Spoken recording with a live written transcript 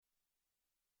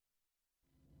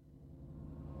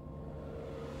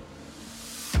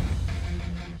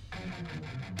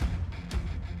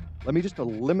Let me just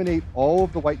eliminate all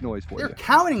of the white noise for They're you.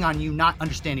 counting on you not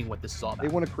understanding what this is all about. They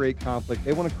want to create conflict.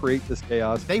 They want to create this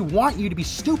chaos. They want you to be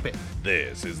stupid.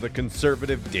 This is the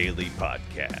Conservative Daily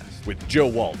Podcast with Joe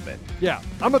Waldman Yeah,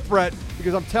 I'm a threat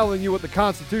because I'm telling you what the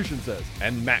Constitution says.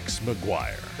 and Max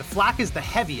McGuire. The flak is the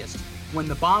heaviest when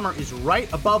the bomber is right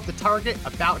above the target,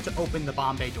 about to open the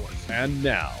bomb bay doors. And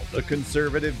now the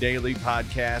Conservative Daily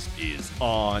Podcast is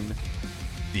on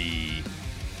the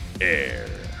air.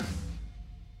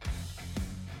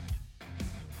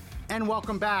 And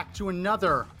welcome back to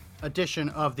another edition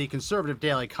of the Conservative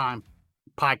Daily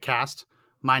Podcast.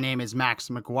 My name is Max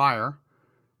McGuire.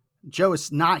 Joe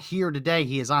is not here today.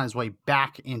 He is on his way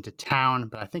back into town,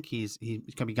 but I think he's going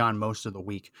to be gone most of the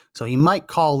week. So he might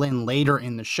call in later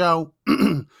in the show.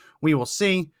 We will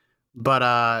see.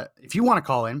 But if you want to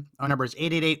call in, our number is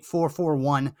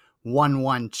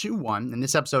 888-441-1121. And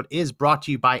this episode is brought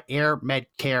to you by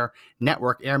AirMedCare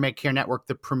Network. AirMedCare Network,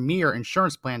 the premier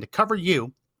insurance plan to cover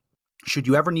you should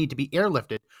you ever need to be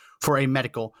airlifted for a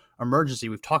medical emergency.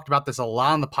 We've talked about this a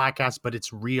lot on the podcast, but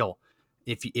it's real.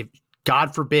 If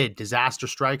God forbid, disaster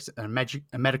strikes, a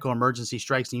medical emergency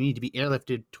strikes, and you need to be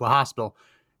airlifted to a hospital,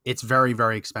 it's very,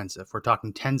 very expensive. We're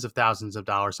talking tens of thousands of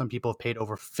dollars. Some people have paid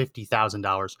over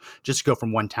 $50,000 just to go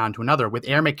from one town to another. With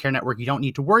AirMedCare Network, you don't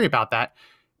need to worry about that.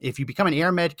 If you become an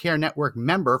AirMedCare Network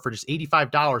member for just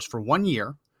 $85 for 1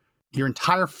 year, your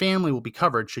entire family will be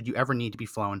covered should you ever need to be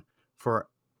flown to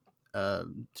a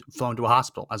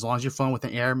hospital. As long as you're flown with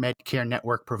an AirMedCare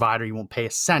Network provider, you won't pay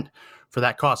a cent for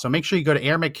that cost. So make sure you go to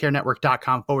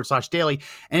airmedcarenetwork.com/daily.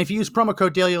 And if you use promo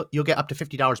code daily, you'll get up to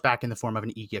 $50 back in the form of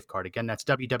an e-gift card. Again, that's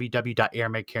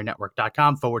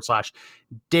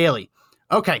www.airmedcarenetwork.com/daily.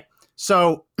 Okay,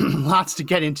 so lots to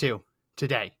get into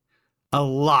today. A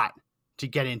lot to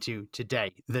get into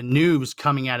today. The news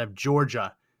coming out of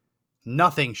Georgia,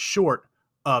 nothing short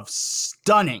of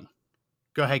stunning.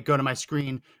 Go ahead, go to my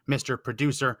screen, Mr.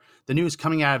 Producer. The news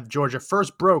coming out of Georgia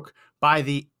first broke by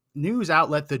the news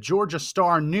outlet, the Georgia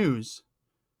Star News.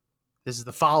 This is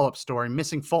the follow-up story.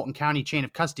 Missing Fulton County chain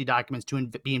of custody documents to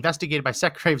be investigated by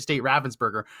Secretary of State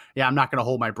Ravensburger. Yeah, I'm not going to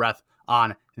hold my breath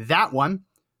on that one,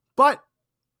 but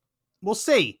we'll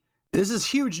see. This is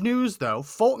huge news, though.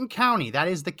 Fulton County, that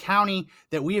is the county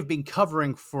that we have been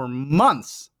covering for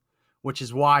months, which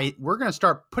is why we're going to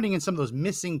start putting in some of those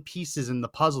missing pieces in the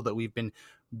puzzle that we've been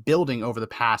building over the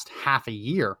past half a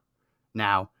year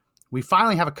now. We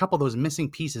finally have a couple of those missing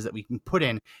pieces that we can put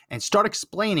in and start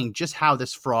explaining just how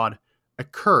this fraud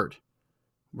occurred.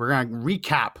 We're going to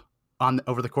recap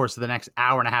over the course of the next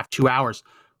hour and a half, 2 hours,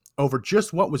 over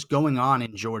just what was going on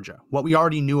in Georgia, what we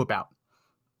already knew about,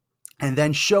 and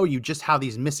then show you just how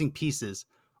these missing pieces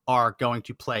are going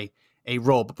to play a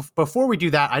role. But before we do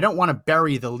that, I don't want to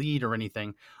bury the lead or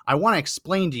anything. I want to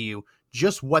explain to you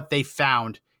just what they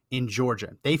found in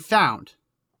Georgia. They found,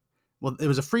 well, it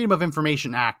was a Freedom of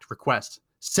Information Act request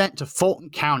sent to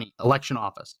Fulton County election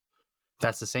office.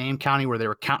 That's the same county where they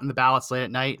were counting the ballots late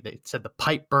at night. They said the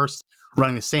pipe burst,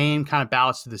 running the same kind of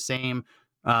ballots through the same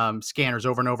scanners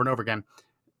over and over and over again.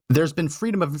 There's been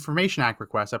Freedom of Information Act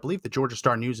requests. I believe the Georgia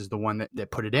Star News is the one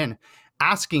that put it in,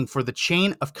 asking for the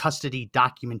chain of custody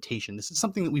documentation. This is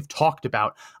something that we've talked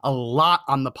about a lot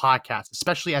on the podcast,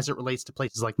 especially as it relates to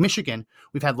places like Michigan.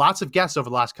 We've had lots of guests over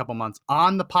the last couple months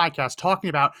on the podcast talking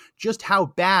about just how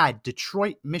bad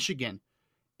Detroit, Michigan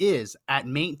is at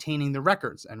maintaining the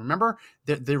records. And remember,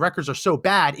 the records are so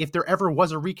bad, if there ever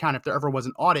was a recount, if there ever was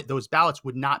an audit, those ballots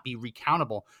would not be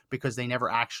recountable because they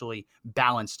never actually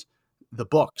balanced the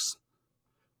books.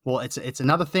 Well, it's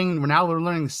another thing. We're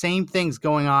learning the same things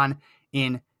going on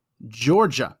in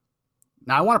Georgia.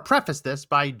 Now, I want to preface this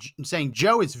by saying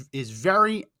Joe is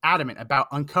very adamant about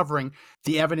uncovering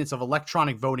the evidence of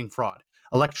electronic voting fraud,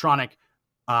 electronic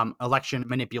election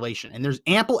manipulation. And there's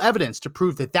ample evidence to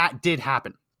prove that did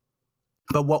happen.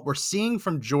 But what we're seeing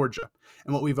from Georgia,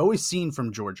 and what we've always seen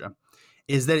from Georgia,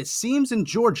 is that it seems in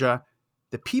Georgia,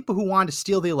 the people who wanted to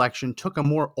steal the election took a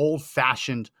more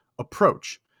old-fashioned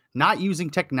approach, not using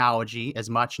technology as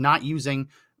much, not using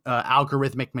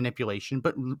algorithmic manipulation,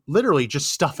 but literally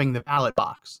just stuffing the ballot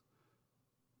box.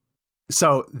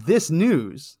 So this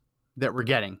news that we're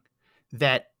getting,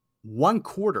 that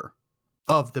 1/4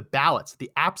 of the ballots,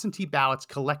 the absentee ballots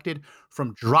collected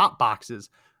from drop boxes,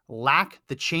 lack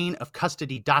the chain of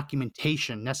custody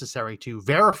documentation necessary to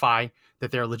verify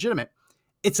that they're legitimate,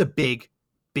 it's a big,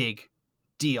 big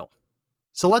deal.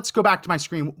 So let's go back to my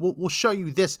screen. We'll show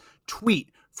you this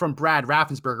tweet from Brad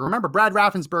Raffensperger. Remember, Brad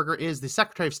Raffensperger is the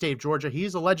Secretary of State of Georgia. He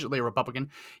is allegedly a Republican.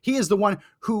 He is the one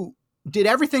who did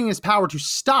everything in his power to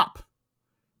stop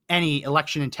any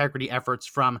election integrity efforts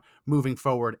from moving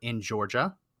forward in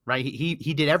Georgia. right? He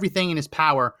did everything in his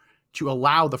power to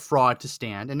allow the fraud to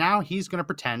stand. And now he's going to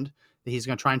pretend that he's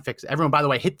going to try and fix it. Everyone, by the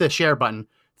way, hit the share button.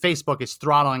 Facebook is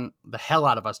throttling the hell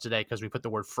out of us today because we put the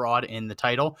word fraud in the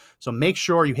title. So make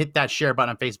sure you hit that share button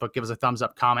on Facebook. Give us a thumbs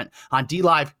up, comment. On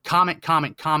DLive,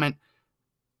 comment.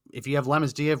 If you have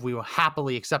lemons, Div, we will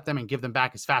happily accept them and give them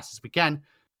back as fast as we can.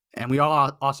 And we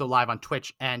are also live on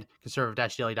Twitch and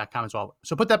conservative-daily.com as well.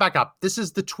 So put that back up. This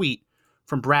is the tweet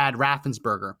from Brad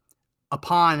Raffensperger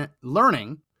upon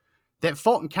learning that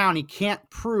Fulton County can't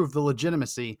prove the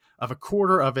legitimacy of a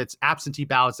quarter of its absentee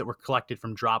ballots that were collected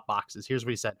from drop boxes. Here's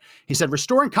what he said. He said,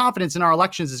 restoring confidence in our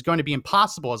elections is going to be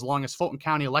impossible as long as Fulton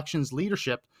County elections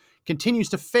leadership continues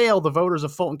to fail the voters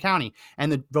of Fulton County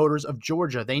and the voters of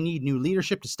Georgia. They need new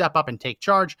leadership to step up and take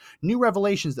charge. New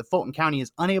revelations that Fulton County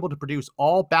is unable to produce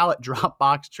all ballot drop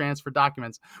box transfer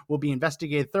documents will be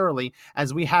investigated thoroughly,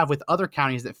 as we have with other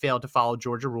counties that failed to follow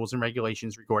Georgia rules and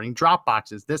regulations regarding drop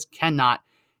boxes. This cannot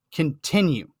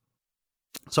continue.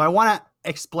 So I want to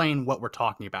explain what we're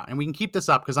talking about, and we can keep this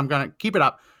up because I'm going to keep it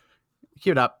up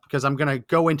because I'm going to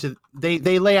go into, they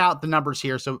lay out the numbers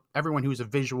here. So everyone who's a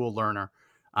visual learner,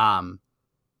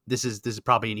 this is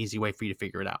probably an easy way for you to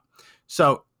figure it out.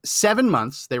 So 7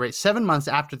 months, they rate 7 months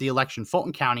after the election,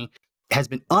 Fulton County has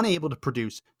been unable to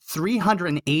produce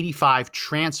 385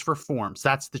 transfer forms.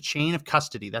 That's the chain of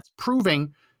custody. That's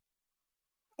proving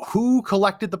who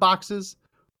collected the boxes,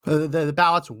 the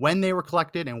ballots, when they were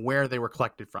collected, and where they were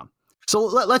collected from. So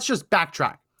let's just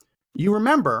backtrack. You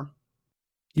remember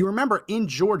in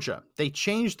Georgia, they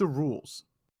changed the rules.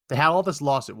 They had all this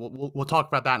lawsuit. We'll talk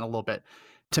about that in a little bit,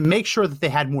 to make sure that they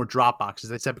had more drop boxes.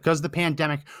 They said, because of the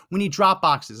pandemic, we need drop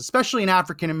boxes, especially in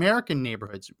African-American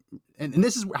neighborhoods. And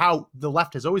this is how the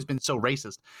left has always been so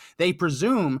racist. They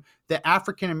presume that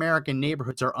African-American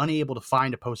neighborhoods are unable to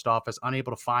find a post office,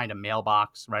 unable to find a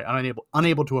mailbox, right?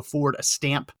 Unable to afford a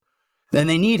stamp. Then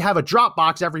they need to have a drop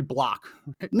box every block.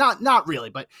 Not really,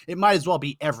 but it might as well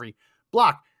be every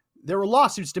block. There were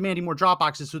lawsuits demanding more drop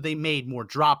boxes, so they made more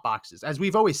drop boxes. As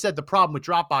we've always said, the problem with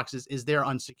drop boxes is they're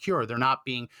unsecure. They're not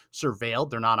being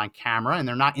surveilled. They're not on camera, and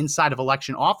they're not inside of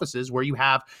election offices where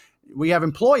we have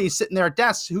employees sitting there at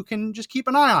desks who can just keep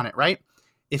an eye on it, right?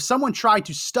 If someone tried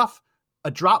to stuff a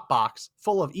drop box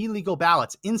full of illegal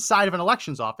ballots inside of an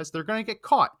elections office, they're going to get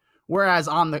caught. Whereas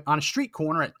on a street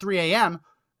corner at 3 a.m.,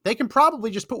 they can probably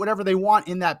just put whatever they want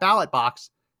in that ballot box,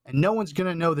 and no one's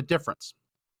going to know the difference.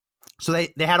 So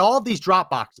they had all of these drop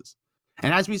boxes.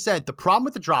 And as we said, the problem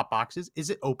with the drop boxes is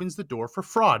it opens the door for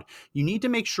fraud. You need to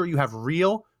make sure you have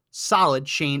real, solid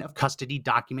chain of custody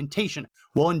documentation.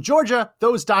 Well, in Georgia,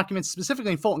 those documents,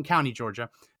 specifically in Fulton County, Georgia,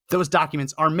 those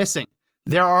documents are missing.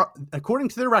 There are, according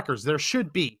to their records, there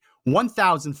should be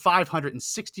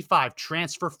 1,565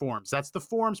 transfer forms. That's the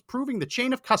forms proving the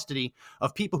chain of custody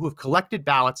of people who have collected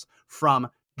ballots from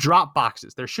drop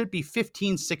boxes. There should be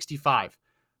 1,565.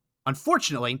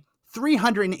 Unfortunately,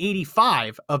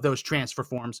 385 of those transfer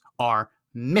forms are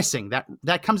missing.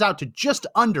 That comes out to just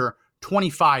under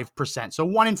 25%. So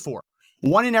 1 in 4.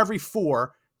 1 in every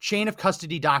 4 chain of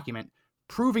custody document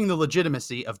proving the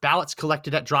legitimacy of ballots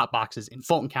collected at drop boxes in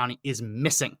Fulton County is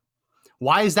missing.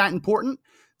 Why is that important?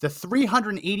 The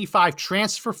 385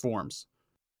 transfer forms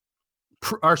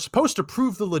are supposed to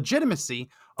prove the legitimacy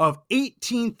of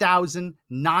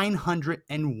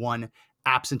 18,901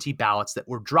 absentee ballots that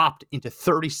were dropped into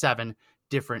 37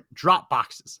 different drop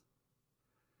boxes.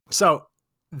 So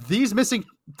these missing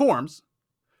forms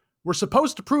were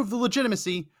supposed to prove the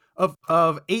legitimacy of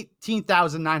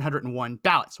 18,901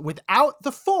 ballots. Without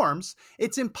the forms,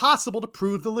 it's impossible to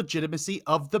prove the legitimacy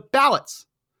of the ballots.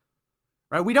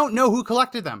 Right? We don't know who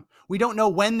collected them. We don't know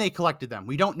when they collected them.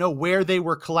 We don't know where they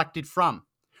were collected from.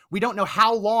 We don't know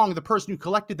how long the person who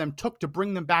collected them took to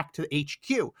bring them back to the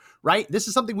HQ, right? This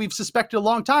is something we've suspected a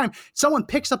long time. Someone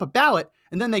picks up a ballot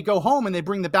and then they go home and they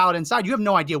bring the ballot inside. You have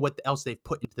no idea what else they've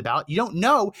put into the ballot. You don't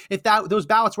know if those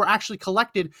ballots were actually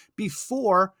collected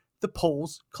before the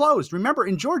polls closed. Remember,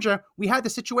 in Georgia, we had the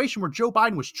situation where Joe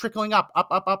Biden was trickling up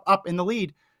in the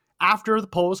lead after the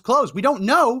polls closed. We don't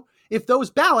know if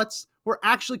those ballots were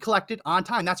actually collected on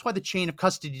time. That's why the chain of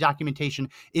custody documentation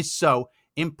is so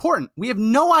important. We have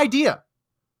no idea.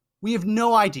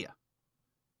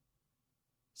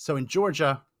 So in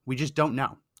Georgia, we just don't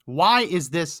know. Why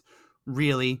is this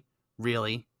really,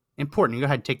 really important? Go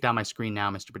ahead and take down my screen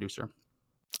now, Mr. Producer.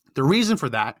 The reason for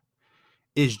that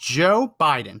is Joe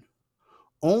Biden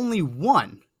only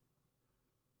won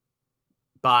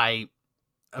by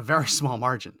a very small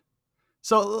margin.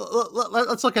 So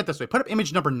let's look at it this way. Put up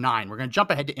image number 9. We're going to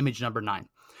jump ahead to image number 9.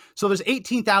 So there's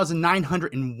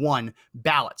 18,901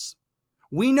 ballots.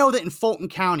 We know that in Fulton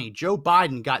County, Joe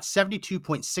Biden got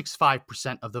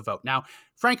 72.65% of the vote. Now,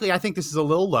 frankly, I think this is a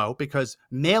little low because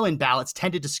mail-in ballots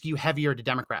tended to skew heavier to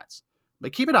Democrats.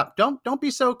 But keep it up. Don't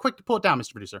be so quick to pull it down,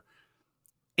 Mr. Producer.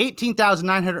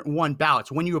 18,901 ballots.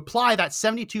 When you apply that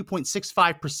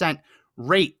 72.65%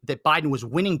 rate that Biden was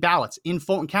winning ballots in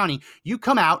Fulton County, you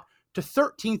come out to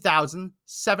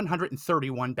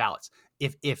 13,731 ballots.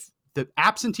 If the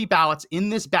absentee ballots in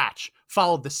this batch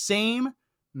followed the same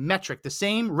metric, the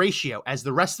same ratio as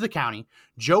the rest of the county,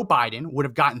 Joe Biden would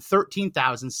have gotten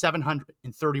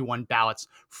 13,731 ballots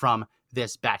from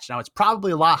this batch. Now, it's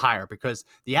probably a lot higher because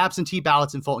the absentee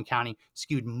ballots in Fulton County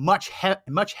skewed much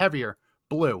heavier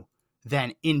blue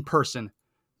than in-person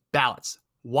ballots.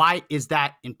 Why is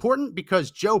that important?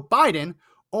 Because Joe Biden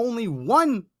only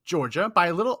won Georgia by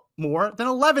a little more than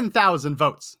 11,000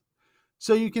 votes.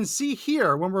 So you can see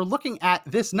here, when we're looking at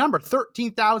this number,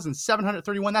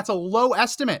 13,731, that's a low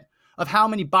estimate of how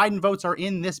many Biden votes are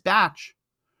in this batch.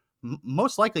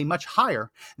 Most likely much higher.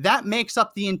 That makes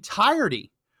up the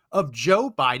entirety of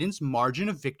Joe Biden's margin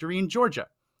of victory in Georgia.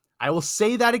 I will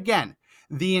say that again.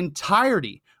 The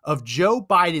entirety of Joe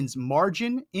Biden's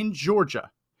margin in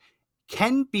Georgia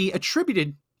can be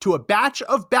attributed to a batch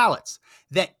of ballots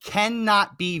that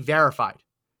cannot be verified,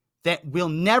 that will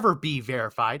never be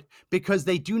verified because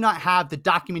they do not have the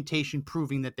documentation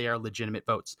proving that they are legitimate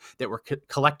votes, that were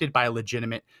collected by a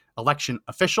legitimate election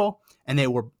official, and they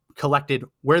were collected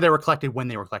where they were collected when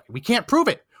they were collected. We can't prove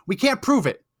it. We can't prove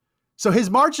it. So his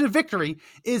margin of victory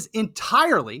is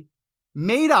entirely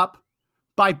made up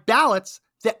by ballots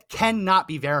that cannot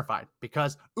be verified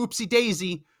because, oopsie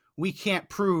daisy, we can't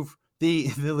prove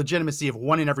the legitimacy of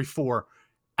 1 in every 4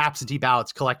 absentee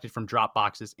ballots collected from drop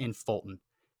boxes in Fulton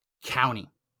County. I'm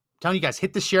telling you guys,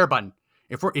 hit the share button.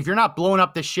 If you're not blowing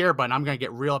up this share button, I'm going to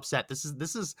get real upset. This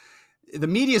is the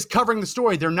media is covering the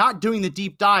story. They're not doing the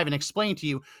deep dive and explain to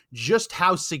you just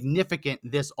how significant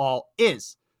this all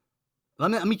is.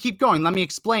 Let me keep going. Let me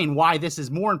explain why this is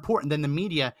more important than the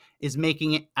media is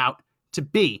making it out to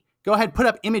be. Go ahead, put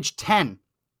up image 10.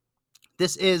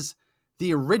 This is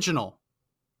the original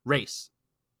race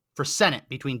for Senate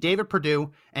between David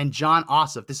Perdue and Jon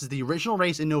Ossoff. This is the original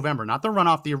race in November, not the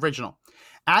runoff, the original.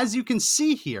 As you can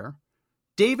see here,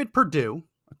 David Perdue,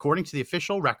 according to the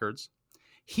official records,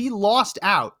 he lost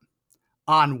out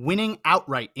on winning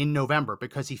outright in November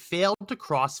because he failed to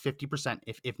cross 50%.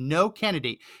 If no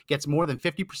candidate gets more than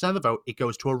 50% of the vote, it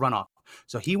goes to a runoff.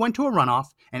 So he went to a runoff,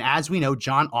 and as we know,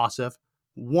 Jon Ossoff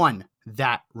won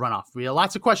that runoff. We have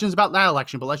lots of questions about that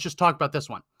election, but let's just talk about this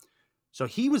one. So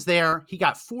he was there. He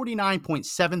got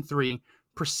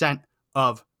 49.73%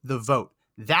 of the vote.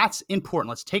 That's important.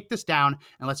 Let's take this down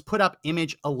and let's put up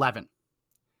image 11.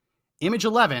 Image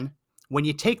 11, when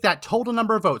you take that total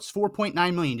number of votes, 4.9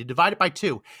 million, you divide it by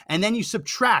 2, and then you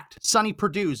subtract Sonny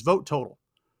Perdue's vote total,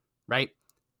 right?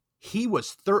 He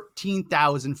was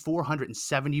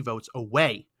 13,470 votes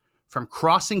away from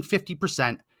crossing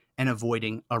 50% and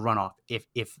avoiding a runoff. If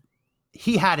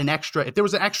he had if there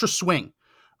was an extra swing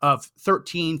of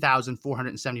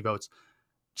 13,470 votes,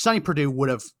 Sonny Perdue would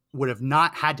have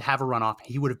not had to have a runoff.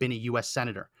 He would have been a U.S.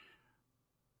 senator.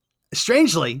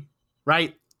 Strangely,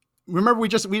 right? Remember we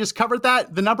just covered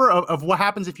that, the number of what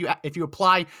happens if you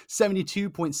apply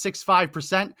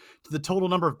 72.65% to the total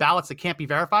number of ballots that can't be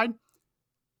verified.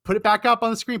 Put it back up on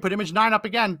the screen. Put image 9 up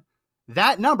again.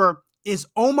 That number is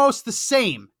almost the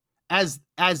same as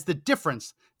the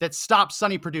difference that stopped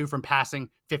Sonny Perdue from passing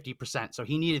 50%. So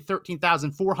he needed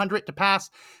 13,400 to pass.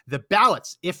 The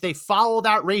ballots, if they follow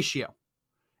that ratio,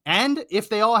 and if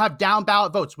they all have down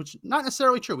ballot votes, which is not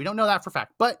necessarily true, we don't know that for a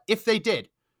fact, but if they did,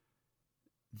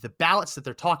 the ballots that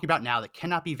they're talking about now that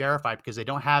cannot be verified because they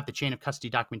don't have the chain of custody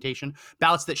documentation,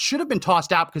 ballots that should have been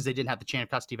tossed out because they didn't have the chain of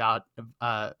custody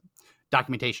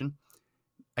documentation.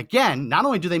 Again, not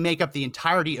only do they make up the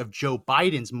entirety of Joe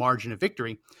Biden's margin of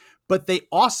victory, but they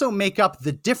also make up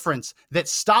the difference that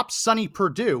stops Sonny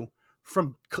Perdue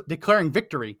from declaring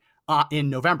victory in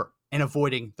November and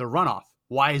avoiding the runoff.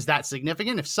 Why is that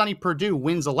significant? If Sonny Perdue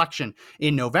wins election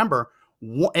in November,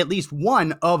 at least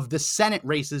one of the Senate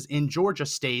races in Georgia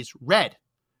stays red.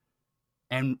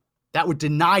 And that would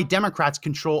deny Democrats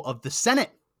control of the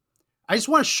Senate. I just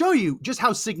want to show you just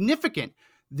how significant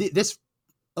this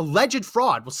alleged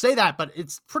fraud, we'll say that, but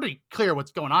it's pretty clear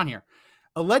what's going on here.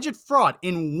 Alleged fraud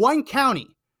in one county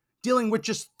dealing with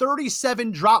just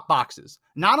 37 drop boxes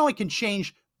not only can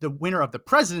change the winner of the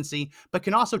presidency, but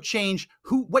can also change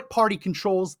what party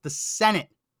controls the Senate.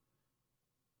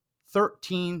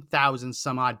 13,000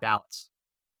 some odd ballots.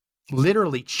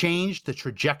 Literally changed the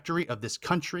trajectory of this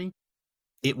country.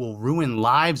 It will ruin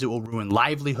lives. It will ruin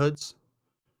livelihoods.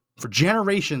 for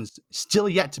generations still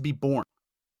yet to be born.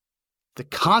 The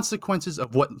consequences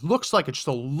of what looks like it's just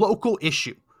a local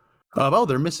issue of, oh,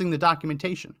 they're missing the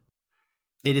documentation.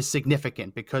 It is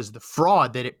significant because the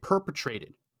fraud that it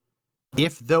perpetrated,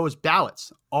 if those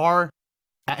ballots are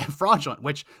fraudulent,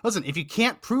 which, listen, if you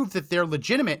can't prove that they're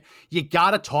legitimate, you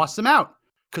got to toss them out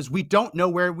because we don't know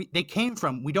where they came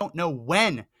from. We don't know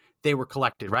when they were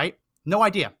collected, right? No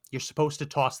idea. You're supposed to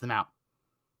toss them out,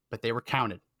 but they were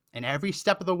counted. And every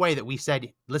step of the way that we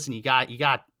said, listen, you got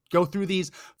go through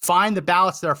these, find the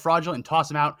ballots that are fraudulent and toss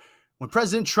them out. When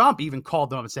President Trump even called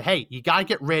them up and said, hey, you got to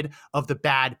get rid of the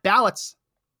bad ballots,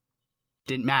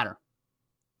 didn't matter.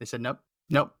 They said,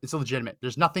 nope, it's illegitimate.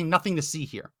 There's nothing to see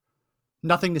here.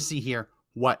 Nothing to see here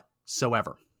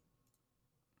whatsoever.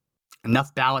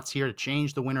 Enough ballots here to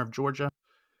change the winner of Georgia.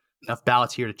 Enough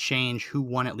ballots here to change who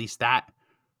won at least that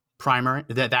primary,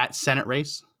 that Senate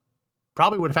race.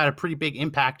 Probably would have had a pretty big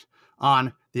impact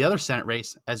on the other Senate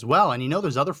race as well. And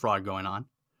there's other fraud going on.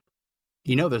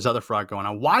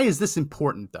 Why is this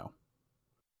important, though?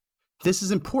 This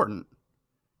is important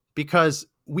because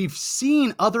we've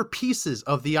seen other pieces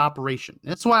of the operation.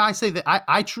 That's why I say that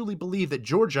I truly believe that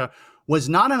Georgia was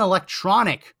not an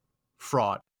electronic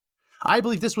fraud. I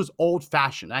believe this was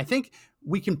old-fashioned. I think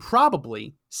we can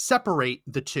probably separate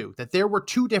the two, that there were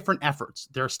two different efforts.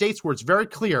 There are states where it's very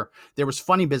clear there was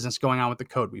funny business going on with the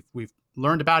code. We've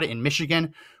learned about it in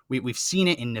Michigan. We've seen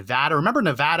it in Nevada. Remember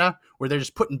Nevada, where they're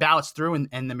just putting ballots through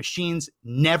and the machines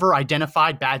never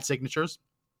identified bad signatures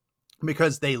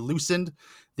because they loosened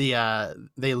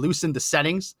the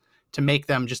settings to make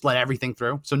them just let everything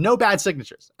through. So no bad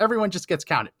signatures. Everyone just gets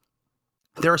counted.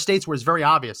 There are states where it's very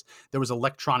obvious there was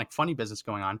electronic funny business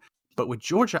going on. But with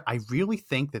Georgia, I really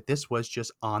think that this was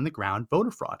just on the ground voter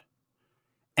fraud.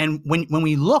 And when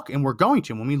we look, and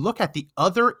when we look at the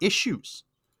other issues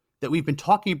that we've been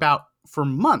talking about for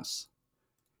months,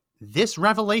 this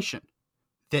revelation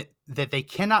that they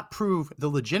cannot prove the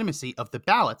legitimacy of the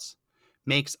ballots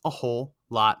makes a whole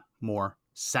lot more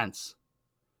sense.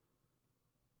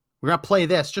 We're going to play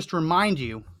this just to remind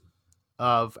you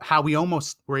of how we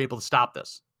almost were able to stop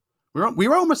this. We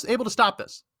were almost able to stop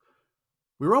this.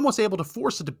 We were almost able to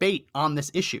force a debate on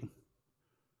this issue,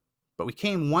 but we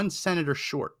came one senator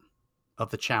short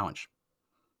of the challenge.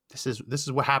 This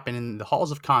is what happened in the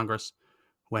halls of Congress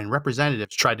when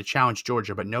representatives tried to challenge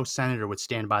Georgia, but no senator would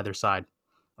stand by their side.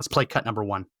 Let's play cut number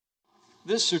 1.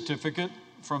 This certificate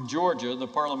from Georgia, the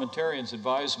parliamentarians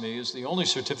advise me, is the only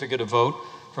certificate of vote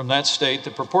from that state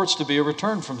that purports to be a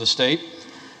return from the state,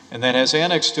 and that has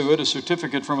annexed to it a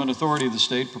certificate from an authority of the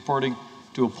state purporting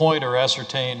to appoint or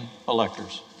ascertain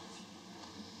electors.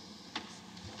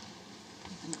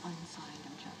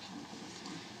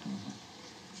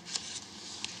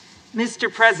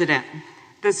 Mr. President,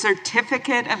 the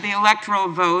certificate of the electoral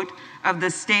vote of the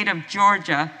state of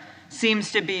Georgia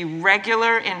seems to be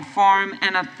regular in form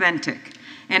and authentic,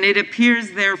 and it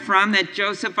appears therefrom that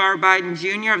Joseph R. Biden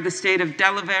Jr. of the state of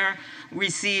Delaware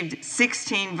received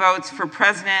 16 votes for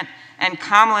president, and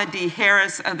Kamala D.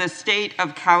 Harris of the state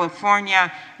of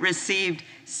California received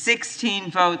 16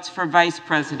 votes for vice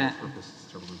president.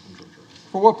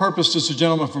 For what purpose does the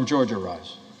gentleman from Georgia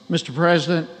rise? Mr.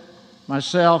 President,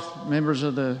 myself, members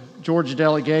of the Georgia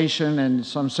delegation, and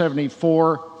some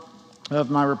 74 of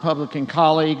my Republican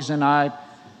colleagues, and I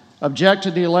object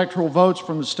to the electoral votes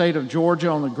from the state of Georgia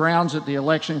on the grounds that the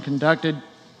election conducted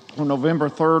on November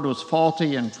 3rd was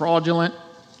faulty and fraudulent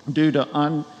due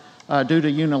to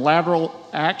unilateral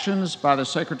actions by the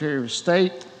Secretary of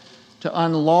State to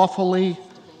unlawfully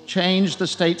change the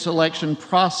state's election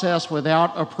process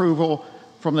without approval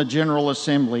from the General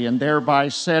Assembly, and thereby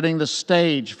setting the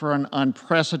stage for an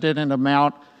unprecedented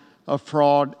amount of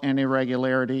fraud and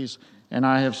irregularities. And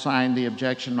I have signed the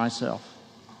objection myself.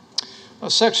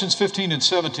 Sections 15 and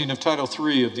 17 of Title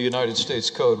III of the United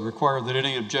States Code require that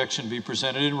any objection be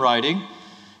presented in writing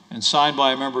and signed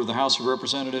by a member of the House of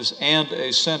Representatives and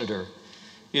a senator.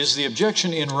 Is the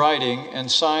objection in writing and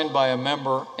signed by a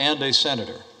member and a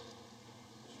senator?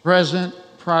 President,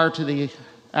 prior to the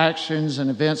actions and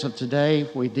events of today,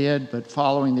 we did, but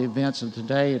following the events of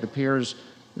today, it appears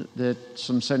that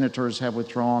some senators have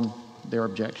withdrawn their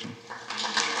objection.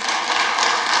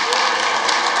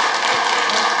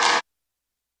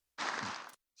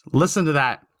 Listen to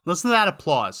that. Listen to that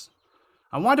applause.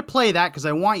 I wanted to play that because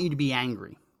I want you to be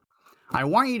angry. I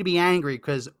want you to be angry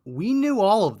because we knew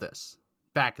all of this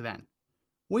back then.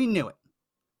 We knew it.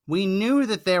 We knew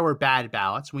that there were bad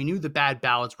ballots. We knew the bad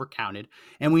ballots were counted.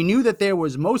 And we knew that there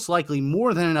was most likely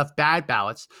more than enough bad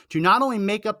ballots to not only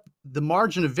make up the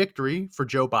margin of victory for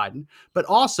Joe Biden, but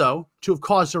also to have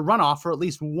caused a runoff for at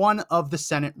least one of the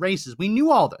Senate races. We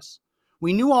knew all this.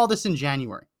 We knew all this in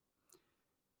January.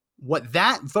 What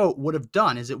that vote would have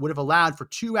done is it would have allowed for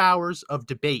 2 hours of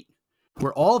debate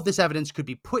where all of this evidence could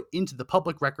be put into the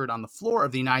public record on the floor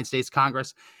of the United States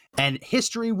Congress, and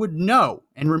history would know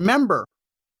and remember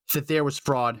that there was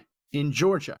fraud in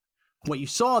Georgia. What you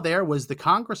saw there was the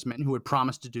congressmen who had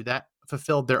promised to do that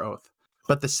fulfilled their oath.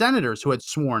 But the senators who had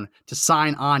sworn to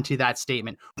sign on to that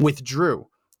statement withdrew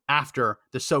after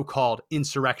the so-called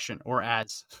insurrection, or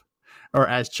as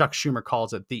Chuck Schumer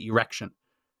calls it, the erection.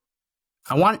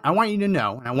 I want you to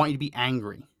know, and I want you to be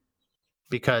angry,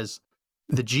 because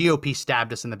the GOP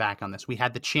stabbed us in the back on this. We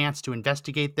had the chance to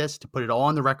investigate this, to put it all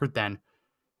on the record then,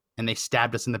 and they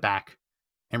stabbed us in the back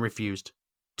and refused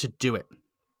to do it.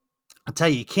 I'll tell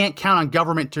you, you can't count on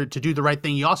government to do the right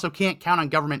thing. You also can't count on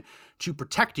government to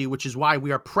protect you, which is why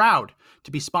we are proud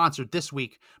to be sponsored this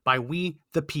week by We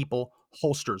the People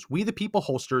holsters. We the People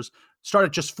holsters start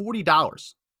at just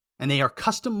 $40, and they are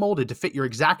custom molded to fit your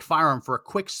exact firearm for a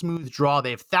quick, smooth draw.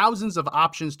 They have thousands of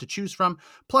options to choose from,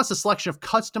 plus a selection of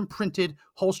custom printed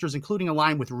holsters, including a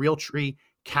line with Realtree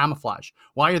camouflage.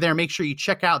 While you're there, make sure you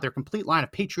check out their complete line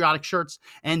of patriotic shirts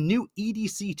and new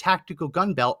EDC tactical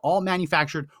gun belt, all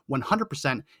manufactured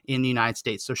 100% in the United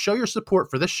States. So show your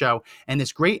support for this show and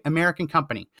this great American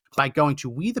company by going to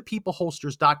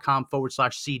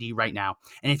wethepeopleholsters.com/CD right now.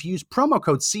 And if you use promo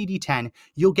code CD10,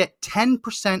 you'll get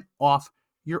 10% off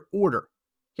your order.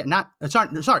 Yeah,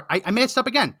 sorry, I messed up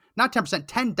again. Not 10%,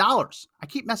 $10. I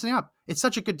keep messing up. It's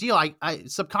such a good deal. I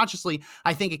subconsciously,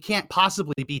 I think it can't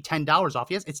possibly be $10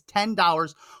 off. Yes, it's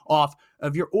 $10 off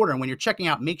of your order. And when you're checking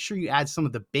out, make sure you add some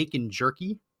of the bacon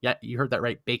jerky. Yeah, you heard that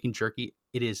right. Bacon jerky.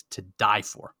 It is to die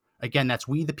for. Again, that's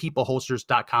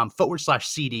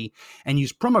wethepeopleholsters.com/CD and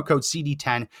use promo code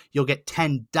CD10. You'll get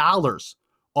 $10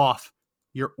 off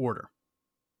your order.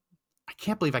 I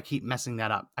can't believe I keep messing that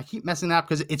up. I keep messing that up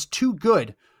because it's too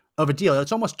good of a deal.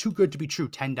 It's almost too good to be true,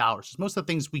 $10. Most of the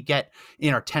things we get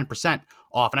in are 10%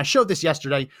 off. And I showed this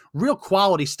yesterday. Real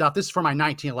quality stuff. This is for my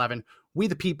 1911 We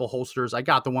the People holsters. I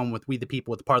got the one with We the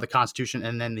People with the part of the Constitution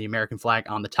and then the American flag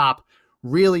on the top.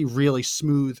 Really, really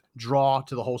smooth draw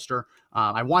to the holster.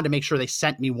 I wanted to make sure they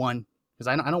sent me one because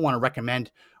I don't want to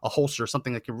recommend a holster,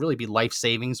 something that can really be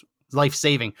life-saving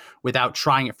without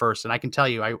trying it first. And I can tell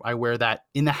you, I wear that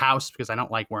in the house because I don't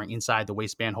like wearing inside the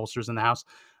waistband holsters in the house.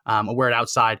 I wear it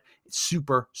outside. It's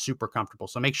super, super comfortable.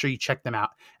 So make sure you check them out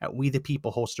at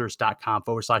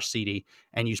wethepeopleholsters.com/CD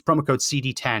and use promo code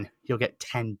CD10. You'll get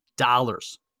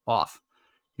 $10 off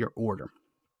your order.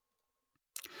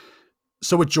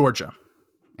 So with Georgia,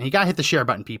 and you got to hit the share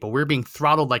button, people. We're being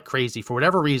throttled like crazy. For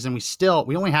whatever reason, we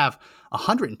only have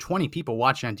 120 people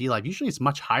watching on DLive. Usually it's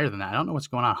much higher than that. I don't know what's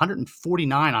going on.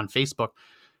 149 on Facebook.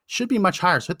 Should be much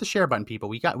higher. So hit the share button,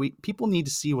 people. People need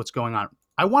to see what's going on.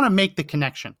 I want to make the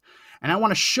connection, and I want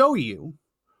to show you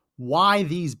why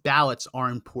these ballots are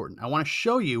important. I want to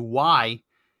show you why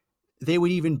they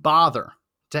would even bother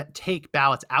to take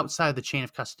ballots outside of the chain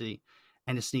of custody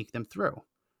and to sneak them through.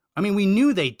 I mean, we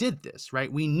knew they did this,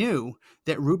 right? We knew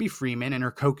that Ruby Freeman and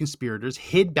her co-conspirators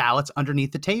hid ballots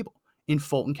underneath the table in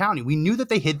Fulton County. We knew that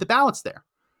they hid the ballots there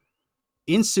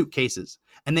in suitcases,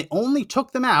 and they only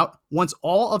took them out once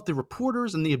all of the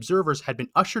reporters and the observers had been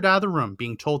ushered out of the room,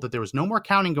 being told that there was no more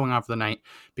counting going on for the night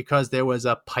because there was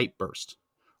a pipe burst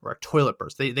or a toilet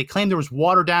burst. They claimed there was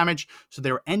water damage, so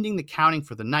they were ending the counting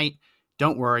for the night.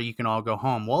 Don't worry, you can all go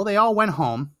home. Well, they all went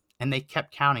home. And they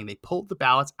kept counting. They pulled the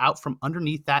ballots out from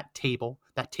underneath that table,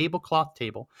 that tablecloth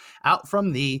table, out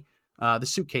from the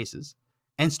suitcases,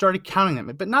 and started counting them.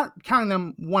 But not counting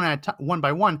them one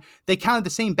by one. They counted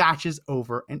the same batches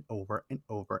over and over and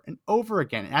over and over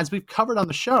again. And as we've covered on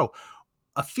the show,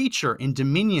 a feature in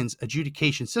Dominion's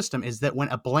adjudication system is that when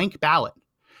a blank ballot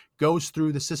goes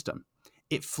through the system,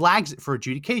 it flags it for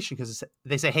adjudication because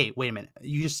they say, hey, wait a minute,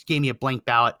 you just gave me a blank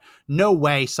ballot. No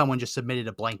way someone just submitted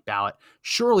a blank ballot.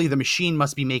 Surely the machine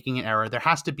must be making an error. There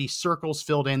has to be circles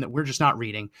filled in that we're just not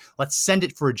reading. Let's send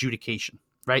it for adjudication,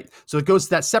 right? So it goes to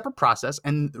that separate process,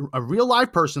 and a real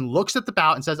live person looks at the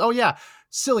ballot and says, oh yeah,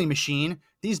 silly machine.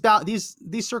 These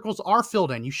circles are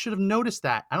filled in. You should have noticed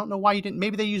that. I don't know why you didn't.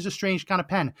 Maybe they used a strange kind of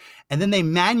pen. And then they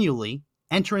manually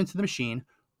enter into the machine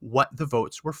what the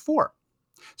votes were for.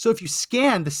 So if you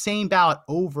scan the same ballot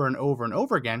over and over and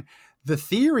over again, the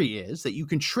theory is that you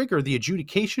can trigger the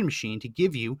adjudication machine to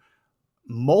give you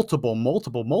multiple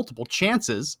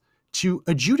chances to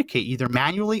adjudicate either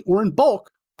manually or in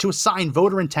bulk to assign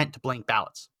voter intent to blank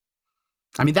ballots.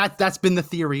 I mean, that's been the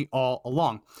theory all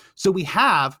along. So we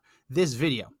have this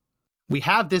video. We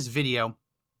have this video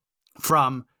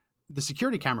from the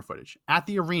security camera footage at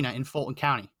the arena in Fulton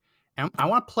County. And I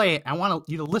want to play it. I want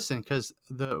you to listen because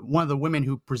one of the women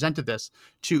who presented this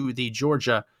to the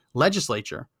Georgia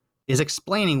legislature is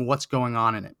explaining what's going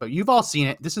on in it. But you've all seen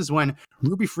it. This is when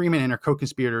Ruby Freeman and her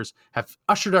co-conspirators have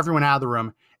ushered everyone out of the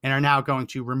room and are now going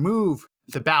to remove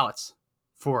the ballots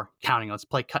for counting. Let's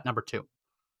play cut number 2.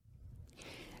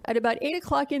 At about 8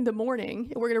 o'clock in the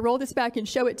morning, we're going to roll this back and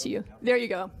show it to you. There you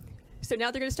go. So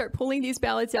now they're going to start pulling these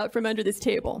ballots out from under this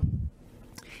table.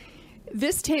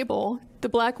 This table, the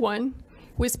black one,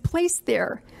 was placed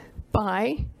there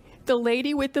by the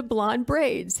lady with the blonde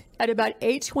braids at about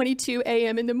 8:22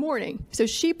 a.m. in the morning. So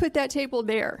she put that table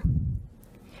there.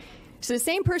 So the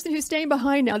same person who's staying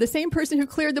behind now, the same person who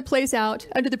cleared the place out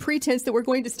under the pretense that we're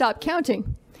going to stop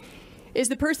counting, is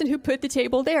the person who put the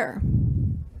table there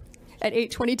at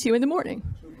 8:22 in the morning.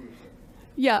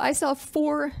 Yeah, I saw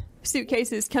 4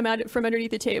 suitcases come out from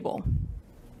underneath the table.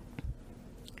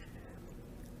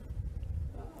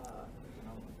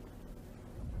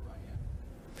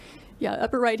 Yeah,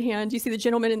 upper right hand, you see the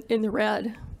gentleman in the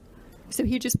red. So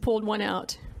he just pulled one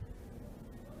out.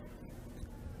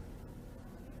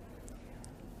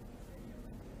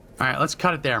 All right, let's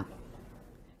cut it there.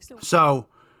 So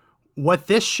what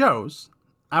this shows,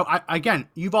 again,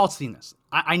 you've all seen this.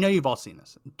 I know you've all seen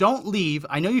this. Don't leave.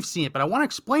 I know you've seen it, but I want to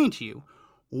explain to you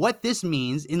what this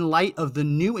means in light of the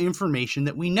new information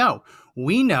that we know.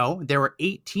 We know there were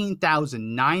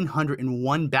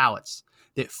 18,901 ballots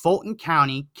that Fulton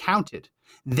County counted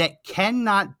that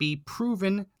cannot be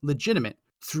proven legitimate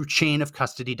through chain of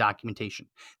custody documentation.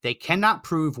 They cannot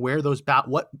prove where those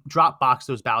what drop box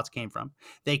those ballots came from.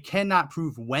 They cannot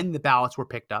prove when the ballots were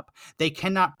picked up. They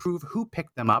cannot prove who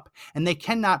picked them up, and they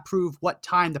cannot prove what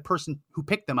time the person who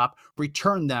picked them up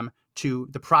returned them to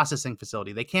the processing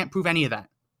facility. They can't prove any of that.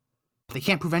 They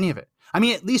can't prove any of it. I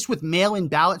mean, at least with mail-in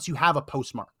ballots, you have a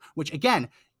postmark, which again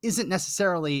isn't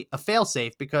necessarily a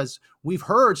fail-safe because we've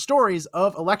heard stories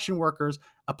of election workers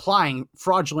applying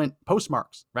fraudulent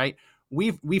postmarks, right?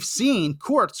 We've seen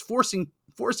courts forcing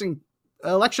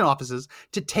election offices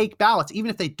to take ballots,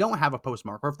 even if they don't have a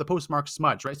postmark or if the postmark's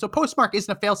smudged, right? So postmark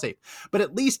isn't a fail-safe, but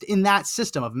at least in that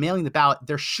system of mailing the ballot,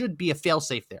 there should be a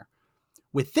fail-safe there.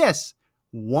 With this,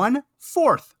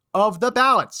 1/4 of the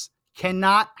ballots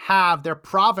cannot have their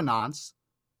provenance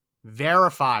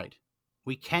verified.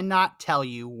 We cannot tell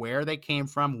you where they came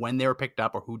from, when they were picked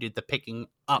up, or who did the picking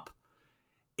up.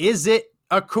 Is it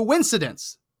a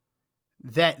coincidence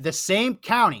that the same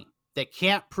county that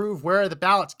can't prove where the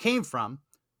ballots came from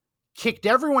kicked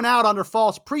everyone out under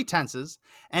false pretenses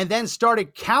and then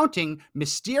started counting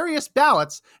mysterious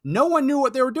ballots? No one knew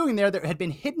what they were doing there, that had been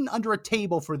hidden under a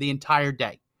table for the entire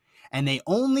day. And they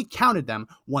only counted them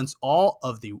once all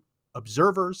of the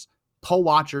observers, poll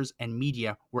watchers, and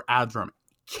media were out of the room.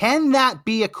 Can that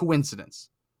be a coincidence?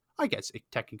 I guess it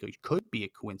technically could be a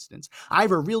coincidence. I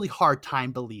have a really hard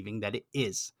time believing that it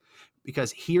is,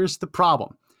 because here's the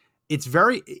problem.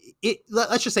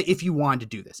 Let's just say if you wanted to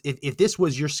do this, if this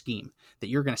was your scheme, that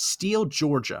you're going to steal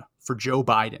Georgia for Joe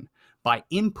Biden by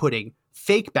inputting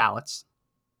fake ballots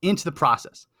into the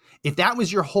process, if that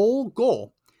was your whole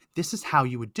goal, this is how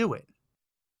you would do it.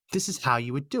 This is how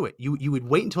you would do it. You would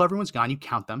wait until everyone's gone, you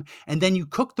count them, and then you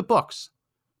cook the books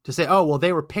to say, oh, well,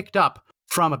 they were picked up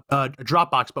from a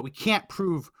drop box, but we can't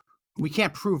prove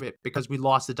it because we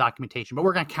lost the documentation, but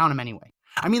we're going to count them anyway.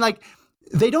 I mean, like,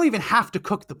 they don't even have to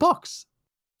cook the books.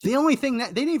 The only thing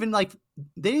that they didn't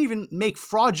even make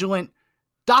fraudulent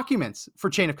documents for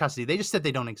chain of custody. They just said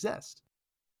they don't exist.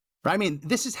 Right? I mean,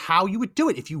 this is how you would do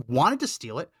it if you wanted to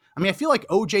steal it. I mean, I feel like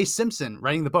O.J. Simpson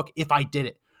writing the book, If I Did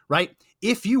It, right?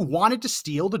 If you wanted to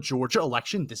steal the Georgia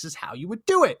election, this is how you would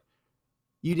do it.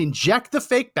 You'd inject the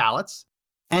fake ballots,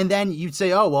 and then you'd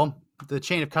say, oh, well, the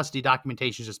chain of custody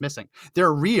documentation is just missing.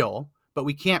 They're real, but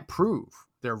we can't prove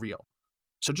they're real.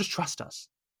 So just trust us.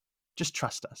 Just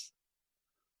trust us.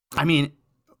 I mean,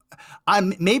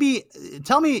 maybe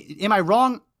tell me, am I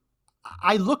wrong?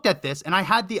 I looked at this and I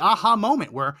had the aha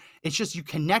moment where it's just you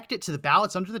connect it to the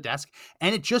ballots under the desk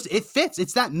and it fits.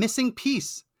 It's that missing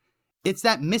piece. It's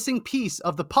that missing piece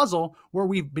of the puzzle where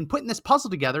we've been putting this puzzle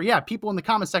together. Yeah, people in the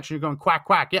comment section are going quack,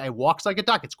 quack. Yeah, it walks like a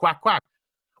duck. It's quack, quack.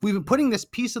 We've been putting this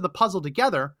piece of the puzzle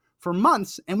together for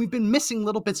months and we've been missing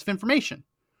little bits of information,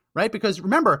 right? Because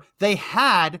remember, they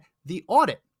had the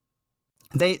audit.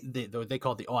 They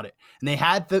called the audit, and they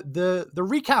had the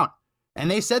recount,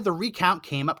 and they said the recount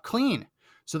came up clean.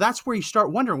 So that's where you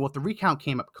start wondering, well, if the recount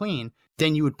came up clean,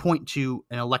 then you would point to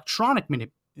an electronic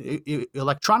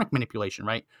manipulation,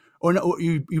 right? Or no,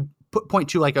 you point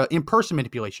to like an in-person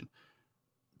manipulation.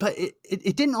 But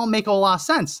it didn't all make a lot of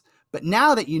sense But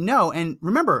now that you know, and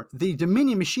remember, the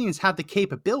Dominion machines have the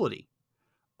capability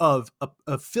of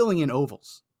filling in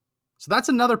ovals. So that's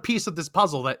another piece of this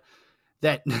puzzle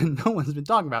that no one's been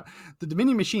talking about. The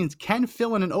Dominion machines can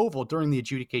fill in an oval during the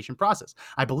adjudication process.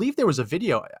 I believe there was a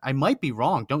video. I might be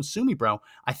wrong. Don't sue me, bro.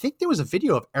 I think there was a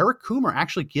video of Eric Coomer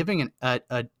actually giving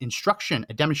an instruction,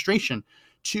 a demonstration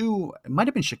to, it might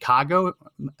have been Chicago.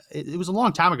 It was a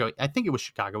long time ago. I think it was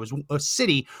Chicago. It was a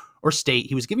city or state.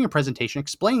 He was giving a presentation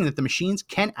explaining that the machines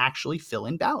can actually fill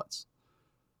in ballots.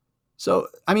 So,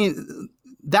 I mean,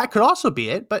 that could also be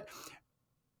it, but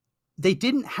they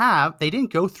didn't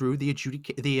go through the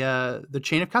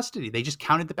chain of custody. They just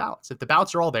counted the ballots. If the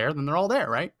ballots are all there, then they're all there,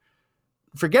 right?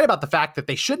 Forget about the fact that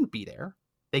they shouldn't be there.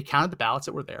 They counted the ballots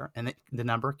that were there, and the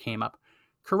number came up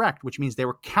correct, which means they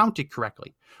were counted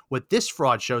correctly. What this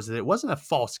fraud shows is that it wasn't a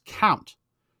false count.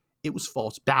 It was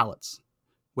false ballots,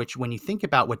 which when you think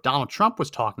about what Donald Trump was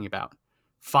talking about,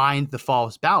 find the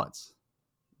false ballots.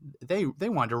 They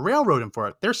wanted to railroad him for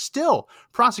it. There's still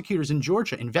prosecutors in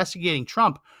Georgia investigating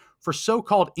Trump for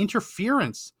so-called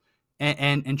interference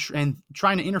and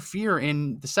trying to interfere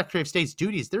in the Secretary of State's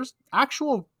duties. There's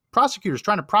actual prosecutors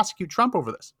trying to prosecute Trump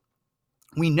over this.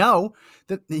 We know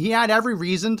that he had every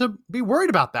reason to be worried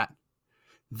about that.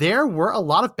 There were a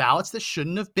lot of ballots that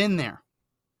shouldn't have been there.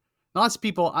 Lots of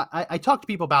people, I talk to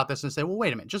people about this and say, well,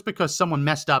 wait a minute, just because someone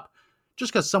messed up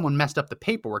the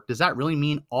paperwork, does that really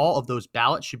mean all of those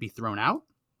ballots should be thrown out?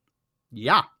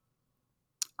 Yeah.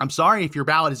 I'm sorry if your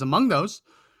ballot is among those.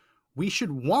 We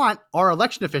should want our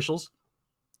election officials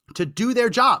to do their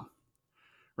job,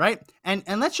 right? And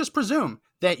let's just presume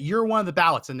that you're one of the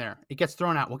ballots in there. It gets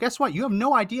thrown out. Well, guess what? You have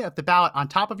no idea if the ballot on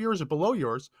top of yours or below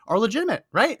yours are legitimate,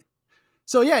 right?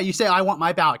 So yeah, you say, I want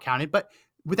my ballot counted, but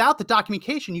without the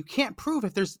documentation, you can't prove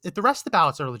if the rest of the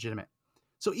ballots are legitimate.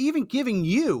 So even giving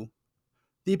you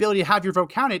the ability to have your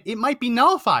vote counted, it might be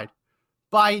nullified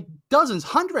by dozens,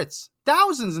 hundreds,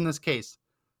 thousands in this case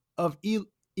of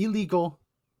illegal,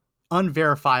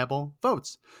 unverifiable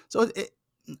votes. So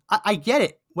I get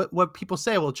it. What people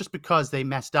say, well, just because they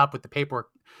messed up with the paperwork,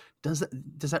 does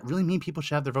that really mean people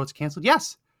should have their votes canceled?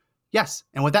 Yes.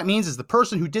 And what that means is the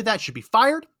person who did that should be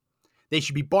fired. They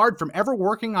should be barred from ever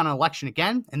working on an election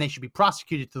again, and they should be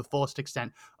prosecuted to the fullest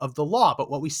extent of the law.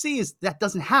 But what we see is that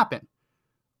doesn't happen.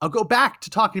 I'll go back to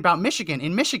talking about Michigan.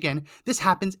 In Michigan, this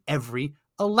happens every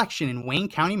election. In Wayne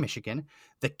County, Michigan,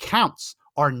 the counts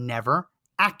are never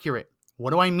accurate.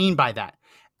 What do I mean by that?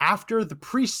 After the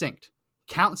precinct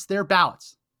counts their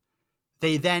ballots,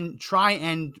 they then try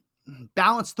and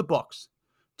balance the books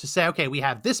to say, okay, we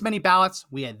have this many ballots,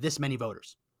 we had this many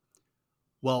voters.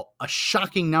 Well, a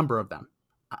shocking number of them.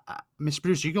 Mr.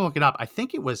 Producer, you can look it up. I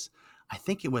think it was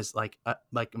like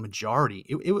a majority.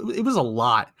 It was a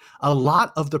lot. A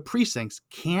lot of the precincts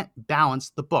can't balance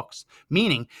the books,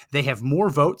 meaning they have more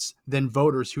votes than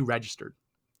voters who registered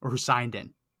or who signed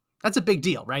in. That's a big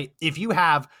deal, right? If you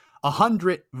have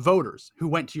 100 voters who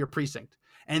went to your precinct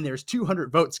and there's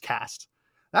 200 votes cast,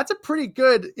 that's a pretty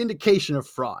good indication of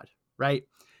fraud, right?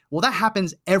 Well, that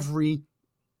happens every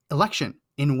election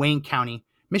in Wayne County,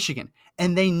 Michigan,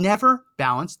 and they never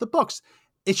balance the books.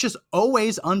 It's just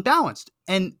always unbalanced.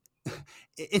 And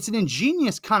it's an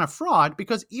ingenious kind of fraud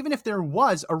because even if there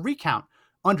was a recount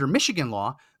under Michigan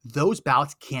law, those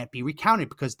ballots can't be recounted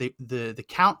because the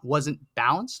count wasn't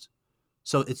balanced.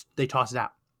 So they toss it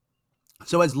out.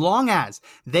 So as long as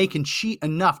they can cheat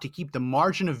enough to keep the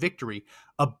margin of victory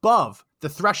above the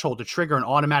threshold to trigger an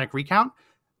automatic recount,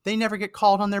 they never get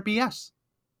called on their BS.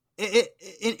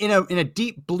 In a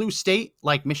deep blue state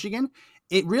like Michigan,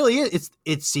 it really is.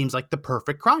 It seems like the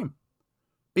perfect crime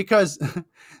because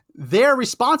they're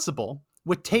responsible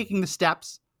with taking the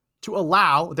steps to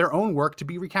allow their own work to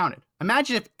be recounted.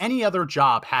 Imagine if any other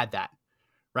job had that,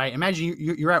 right? Imagine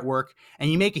you're at work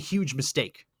and you make a huge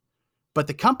mistake, but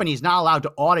the company is not allowed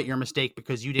to audit your mistake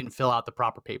because you didn't fill out the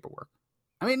proper paperwork.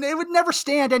 I mean, it would never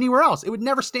stand anywhere else. It would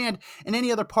never stand in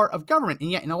any other part of government.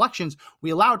 And yet in elections, we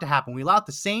allow it to happen. We allow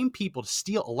the same people to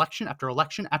steal election after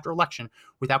election after election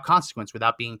without consequence,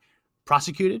 without being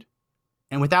prosecuted,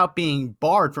 and without being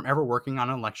barred from ever working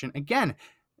on an election again.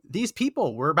 These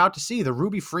people we're about to see, the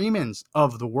Ruby Freemans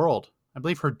of the world. I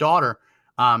believe her daughter,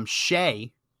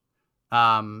 Shay,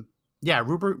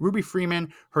 Ruby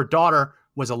Freeman, her daughter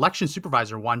was election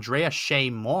supervisor, Wandrea Shea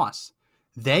Moss.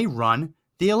 They run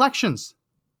the elections.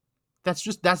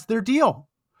 That's their deal,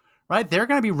 right? They're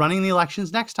going to be running the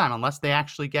elections next time unless they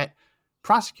actually get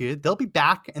prosecuted. They'll be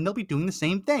back and they'll be doing the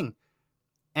same thing.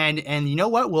 And you know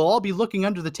what? We'll all be looking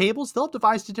under the tables. They'll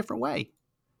devise a different way.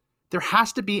 There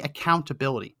has to be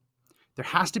accountability. There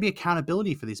has to be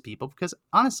accountability for these people because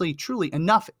honestly, truly,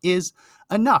 enough is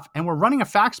enough. And we're running a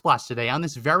fax blast today on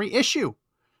this very issue,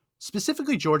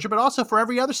 specifically Georgia, but also for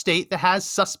every other state that has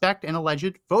suspect and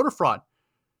alleged voter fraud.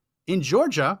 In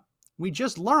Georgia, we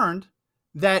just learned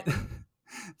that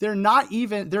they're going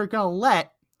to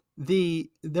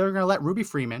let Ruby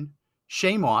Freeman,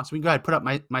 Shay Moss, we can go ahead and put up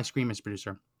my screen, Mr.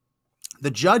 Producer.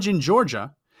 The judge in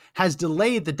Georgia has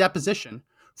delayed the deposition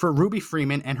for Ruby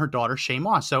Freeman and her daughter, Shay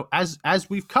Moss. So as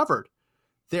we've covered,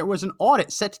 there was an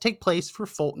audit set to take place for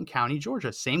Fulton County,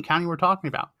 Georgia, same county we're talking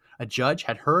about. A judge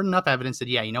had heard enough evidence that,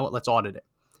 yeah, you know what, let's audit it.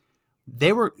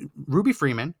 They were, Ruby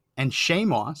Freeman and Shay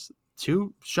Moss,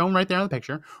 two shown right there in the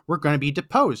picture, were going to be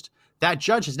deposed. That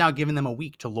judge has now given them a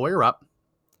week to lawyer up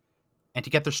and to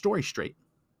get their story straight.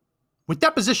 With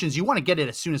depositions, you want to get it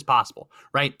as soon as possible,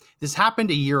 right? This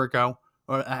happened a year ago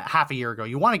or half a year ago.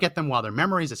 You want to get them while their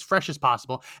memory is as fresh as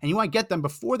possible, and you want to get them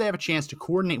before they have a chance to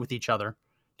coordinate with each other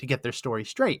to get their story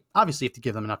straight. Obviously, you have to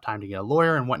give them enough time to get a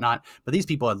lawyer and whatnot, but these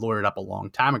people had lawyered up a long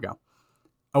time ago.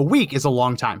 A week is a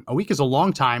long time. A week is a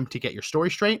long time to get your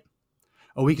story straight.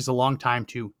 A week is a long time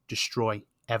to destroy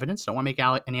evidence. Don't want to make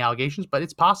any allegations, but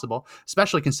it's possible,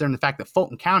 especially considering the fact that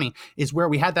Fulton County is where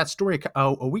we had that story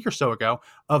a week or so ago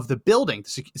of the building,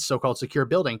 the so-called secure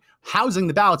building, housing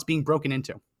the ballots being broken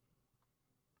into.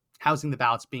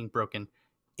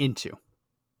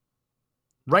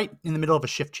 Right in the middle of a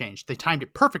shift change. They timed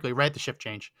it perfectly right at the shift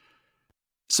change.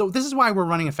 So this is why we're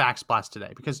running a fax blast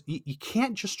today, because you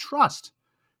can't just trust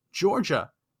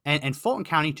Georgia and Fulton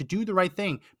County to do the right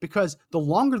thing, because the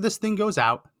longer this thing goes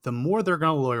out, the more they're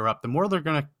going to lawyer up, the more they're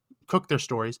going to cook their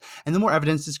stories, and the more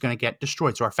evidence is going to get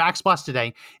destroyed. So our fax blast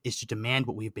today is to demand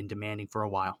what we've been demanding for a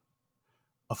while.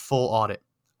 A full audit,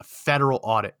 a federal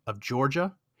audit of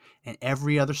Georgia and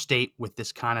every other state with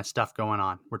this kind of stuff going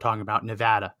on. We're talking about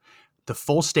Nevada, the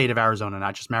full state of Arizona,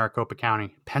 not just Maricopa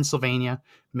County, Pennsylvania,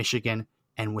 Michigan,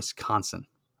 and Wisconsin.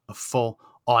 A full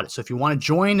audit. So if you want to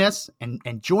join us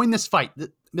and join this fight,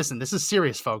 listen, this is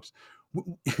serious, folks.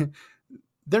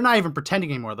 They're not even pretending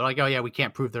anymore. They're like, oh yeah, we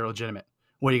can't prove they're legitimate.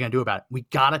 What are you going to do about it? We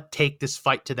got to take this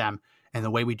fight to them. And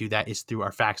the way we do that is through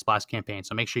our Fax Blast campaign.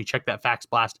 So make sure you check that Fax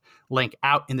Blast link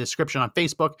out in the description on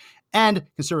Facebook and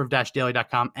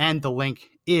conservative-daily.com. And the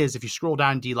link is, if you scroll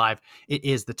down DLive, it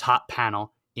is the top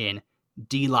panel in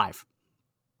DLive.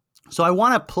 So I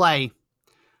want to play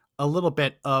a little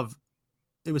bit of,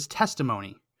 it was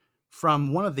testimony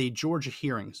from one of the Georgia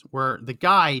hearings where the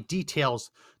guy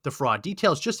details the fraud,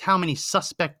 details just how many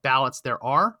suspect ballots there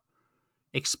are,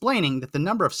 explaining that the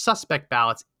number of suspect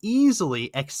ballots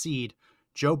easily exceed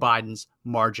Joe Biden's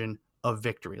margin of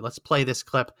victory. Let's play this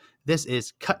clip. This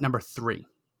is cut number 3.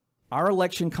 Our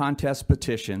election contest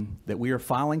petition that we are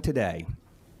filing today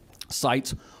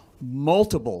cites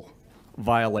multiple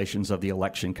violations of the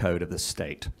election code of the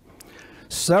state,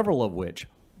 several of which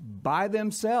by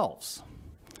themselves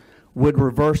would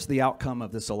reverse the outcome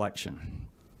of this election.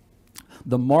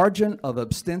 The margin of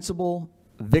ostensible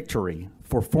victory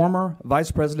for former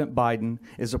Vice President Biden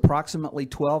is approximately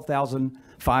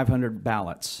 12,500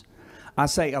 ballots. I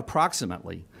say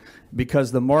approximately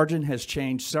because the margin has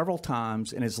changed several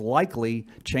times and is likely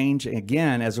change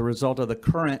again as a result of the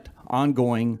current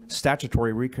ongoing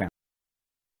statutory recount.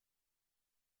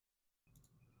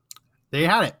 There you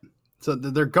had it. So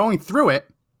they're going through it.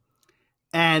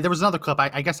 And there was another clip,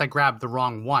 I guess I grabbed the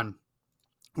wrong one,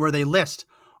 where they list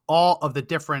all of the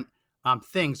different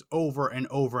things over and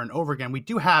over and over again. We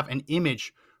do have an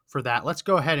image for that. Let's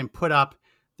go ahead and put up,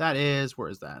 that is,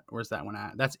 where's that one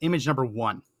at? That's image number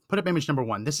 1. Put up image number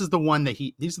 1. This is the one that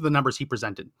these are the numbers he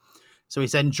presented. So he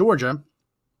said in Georgia,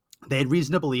 they had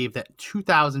reason to believe that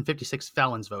 2,056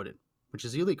 felons voted, which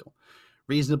is illegal.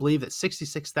 Reason to believe that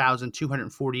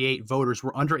 66,248 voters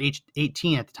were under age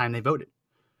 18 at the time they voted.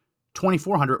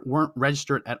 2,400 weren't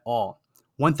registered at all.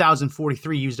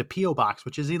 1,043 used a P.O. box,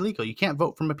 which is illegal. You can't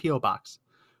vote from a P.O. box.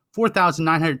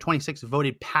 4,926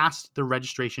 voted past the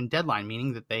registration deadline,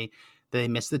 meaning that they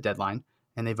missed the deadline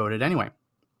and they voted anyway.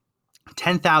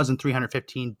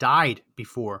 10,315 died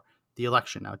before the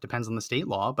election. Now, it depends on the state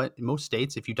law, but in most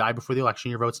states, if you die before the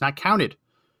election, your vote's not counted.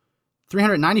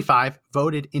 395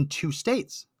 voted in 2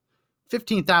 states.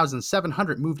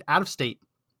 15,700 moved out of state.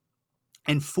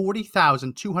 And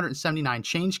 40,279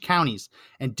 changed counties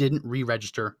and didn't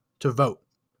re-register to vote.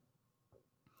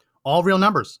 All real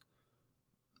numbers.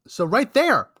 So right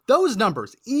there, those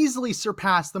numbers easily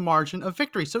surpass the margin of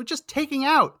victory. So just taking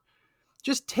out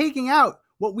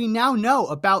what we now know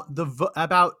about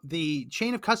the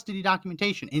chain of custody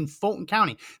documentation in Fulton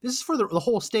County. This is for the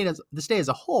whole state, the state as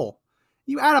a whole.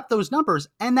 You add up those numbers,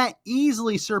 and that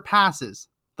easily surpasses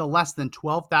the less than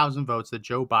 12,000 votes that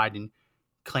Joe Biden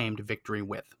claimed victory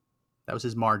with. That was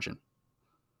his margin.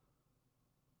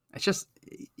 It's just,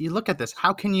 you look at this,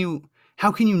 how can you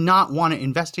not want to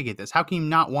investigate this? How can you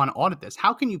not want to audit this?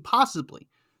 How can you possibly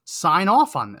sign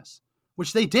off on this?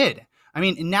 Which they did. I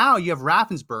mean, now you have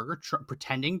Raffensperger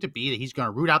pretending to be that he's going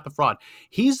to root out the fraud.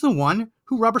 He's the one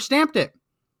who rubber stamped it.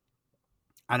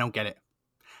 I don't get it.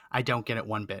 I don't get it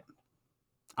one bit.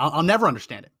 I'll never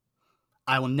understand it.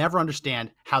 I will never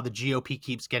understand how the GOP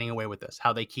keeps getting away with this,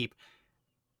 how they keep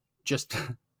just,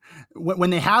 when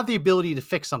they have the ability to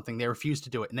fix something, they refuse to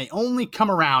do it. And they only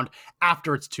come around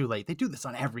after it's too late. They do this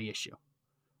on every issue.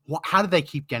 How do they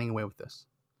keep getting away with this?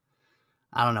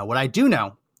 I don't know. What I do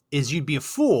know is you'd be a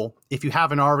fool if you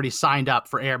haven't already signed up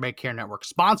for Air Medcare Network,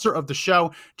 sponsor of the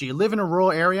show. Do you live in a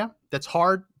rural area that's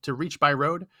hard to reach by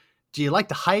road? Do you like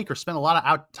to hike or spend a lot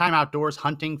of time outdoors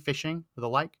hunting, fishing, or the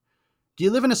like? Do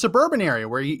you live in a suburban area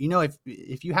where you know if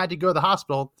you had to go to the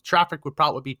hospital, the traffic would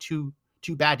probably be too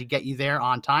bad to get you there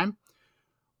on time?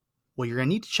 Well, you're going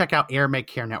to need to check out Air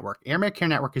Medcare Network. Air Medcare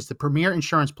Network is the premier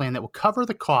insurance plan that will cover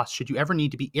the cost should you ever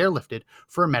need to be airlifted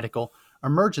for a medical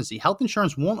emergency. Health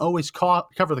insurance won't always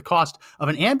cover the cost of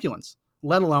an ambulance,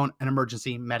 let alone an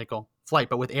emergency medical flight.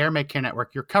 But with Air Medcare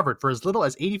Network, you're covered for as little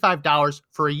as $85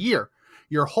 for a year.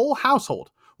 Your whole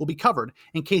household will be covered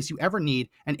in case you ever need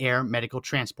an air medical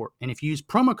transport. And if you use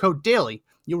promo code DAILY,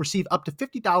 you'll receive up to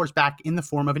 $50 back in the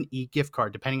form of an e-gift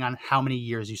card, depending on how many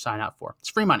years you sign up for. It's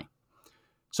free money.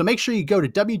 So make sure you go to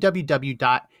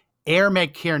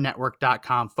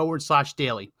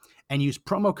www.airmedcarenetwork.com/daily and use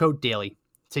promo code DAILY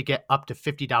to get up to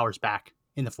 $50 back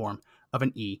in the form of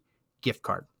an e-gift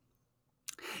card.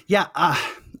 Yeah,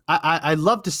 I'd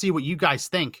love to see what you guys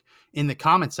think in the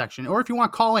comment section. Or if you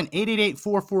want to call in,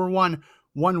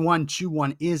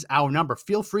 888-441-1121 is our number.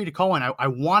 Feel free to call in. I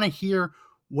want to hear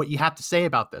what you have to say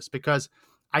about this, because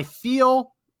I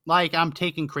feel like I'm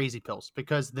taking crazy pills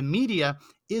because the media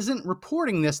isn't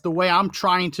reporting this the way I'm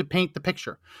trying to paint the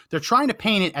picture. They're trying to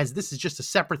paint it as this is just a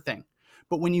separate thing.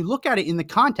 But when you look at it in the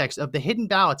context of the hidden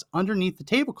ballots underneath the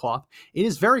tablecloth, it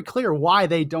is very clear why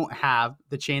they don't have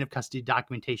the chain of custody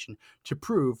documentation to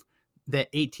prove that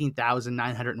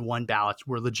 18,901 ballots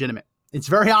were legitimate. It's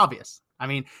very obvious. I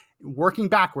mean, working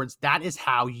backwards, that is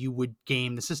how you would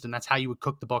game the system. That's how you would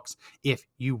cook the books if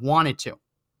you wanted to.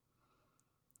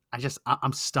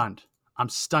 I'm stunned. I'm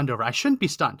stunned over it. I shouldn't be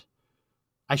stunned.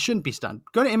 I shouldn't be stunned.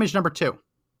 Go to image number 2.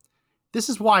 This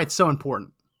is why it's so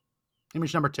important.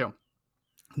 Image number 2.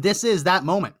 This is that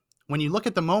moment. When you look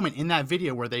at the moment in that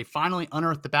video where they finally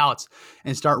unearth the ballots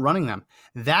and start running them,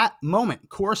 that moment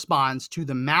corresponds to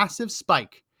the massive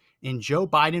spike in Joe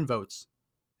Biden votes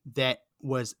that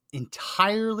was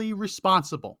entirely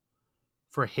responsible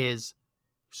for his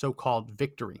so-called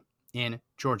victory in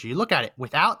Georgia. You look at it,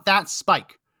 without that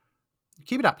spike,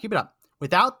 keep it up.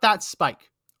 Without that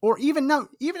spike, or even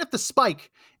if the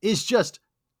spike is just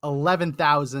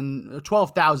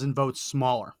 12,000 votes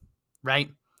smaller, right?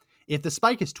 If the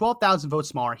spike is 12,000 votes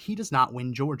smaller, he does not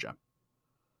win Georgia.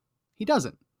 He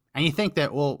doesn't. And you think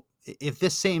that, well, if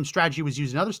this same strategy was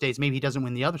used in other states, maybe he doesn't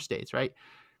win the other states, right?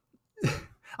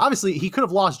 Obviously, he could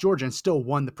have lost Georgia and still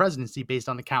won the presidency based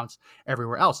on the counts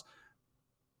everywhere else.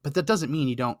 But that doesn't mean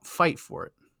you don't fight for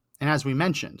it. And as we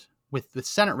mentioned, with the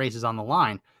Senate races on the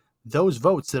line, those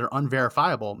votes that are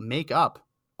unverifiable make up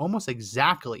almost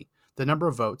exactly the number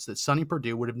of votes that Sonny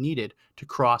Perdue would have needed to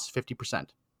cross 50%.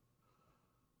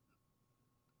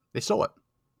 They stole it.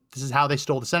 This is how they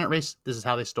stole the Senate race. This is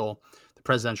how they stole the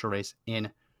presidential race in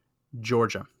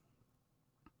Georgia.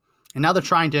 And now they're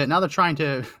trying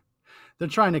to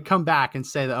come back and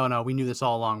say that, oh no, we knew this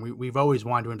all along. We've always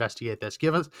wanted to investigate this.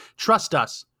 Trust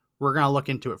us. We're going to look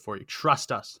into it for you.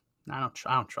 Trust us. I don't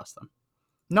trust them.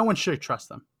 No one should trust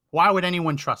them. Why would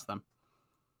anyone trust them?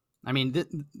 I mean,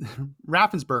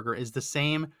 Raffensperger is the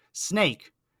same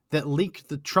snake that leaked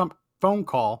the Trump phone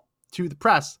call to the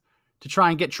press to try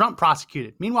and get Trump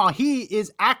prosecuted. Meanwhile, he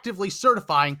is actively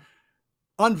certifying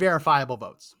unverifiable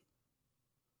votes.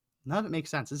 None of it makes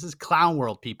sense. This is clown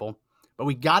world, people. But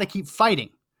we got to keep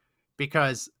fighting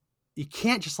because you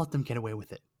can't just let them get away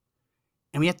with it.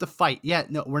 And we have to fight. Yeah,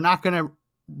 no, we're not going to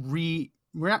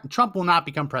Trump will not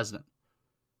become president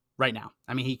right now.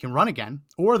 I mean, he can run again,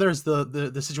 or there's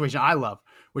the situation I love,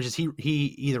 which is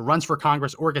he either runs for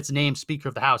Congress or gets named Speaker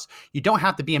of the House. You don't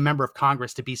have to be a member of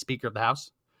Congress to be Speaker of the House.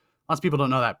 Lots of people don't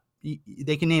know that.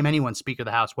 They can name anyone Speaker of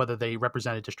the House, whether they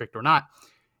represent a district or not.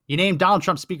 You name Donald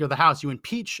Trump Speaker of the House, you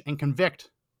impeach and convict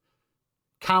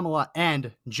Kamala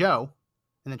and Joe,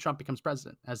 and then Trump becomes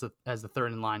president as the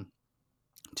third in line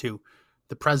to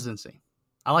the presidency.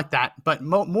 I like that. But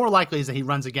more likely is that he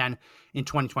runs again in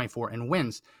 2024 and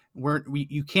wins.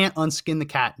 You can't unskin the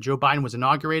cat. Joe Biden was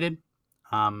inaugurated.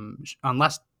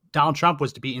 Unless Donald Trump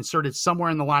was to be inserted somewhere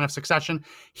in the line of succession,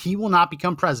 he will not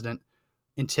become president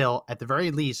until, at the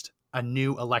very least, a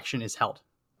new election is held.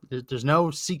 There's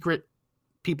no secret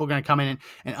people going to come in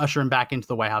and usher him back into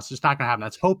the White House. It's not going to happen.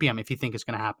 That's hopium if you think it's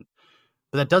going to happen.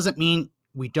 But that doesn't mean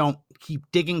we don't keep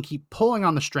digging, keep pulling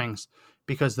on the strings,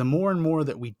 because the more and more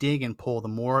that we dig and pull, the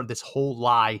more this whole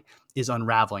lie is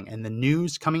unraveling. And the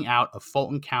news coming out of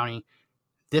Fulton County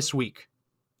this week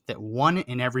that 1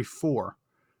 in every 4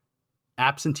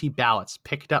 absentee ballots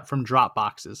picked up from drop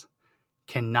boxes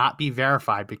cannot be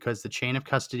verified because the chain of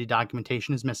custody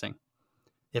documentation is missing.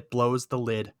 It blows the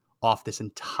lid off this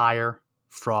entire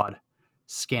fraud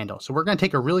scandal. So we're going to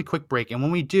take a really quick break. And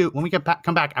when we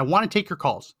come back, I want to take your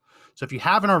calls. So if you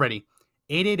haven't already,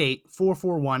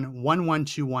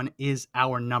 888-441-1121 is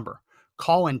our number.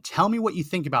 Call and tell me what you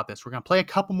think about this. We're going to play a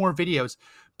couple more videos,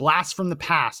 blasts from the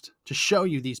past, to show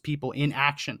you these people in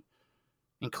action,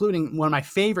 including one of my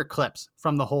favorite clips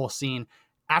from the whole scene.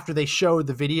 After they showed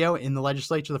the video in the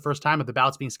legislature the first time of the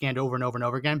ballots being scanned over and over and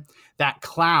over again, that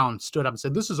clown stood up and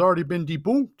said, "This has already been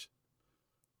debunked."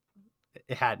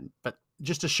 It hadn't, but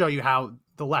just to show you how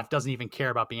the left doesn't even care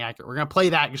about being accurate. We're going to play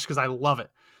that just because I love it.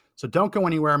 So don't go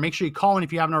anywhere. Make sure you call in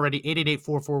if you haven't already,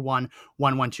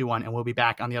 888-441-1121, and we'll be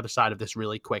back on the other side of this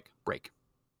really quick break.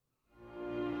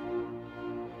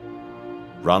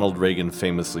 Ronald Reagan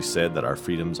famously said that our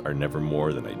freedoms are never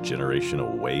more than a generation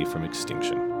away from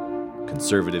extinction.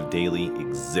 Conservative Daily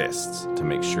exists to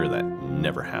make sure that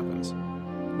never happens.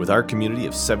 With our community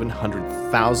of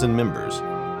 700,000 members,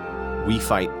 we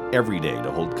fight every day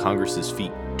to hold Congress's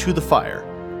feet to the fire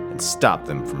and stop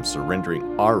them from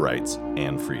surrendering our rights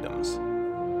and freedoms.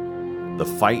 The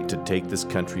fight to take this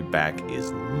country back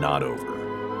is not over.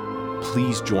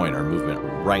 Please join our movement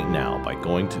right now by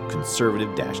going to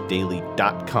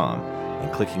conservative-daily.com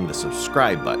and clicking the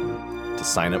subscribe button to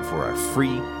sign up for our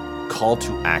free call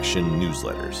to action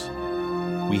newsletters.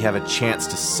 We have a chance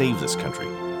to save this country,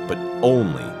 but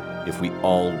only if we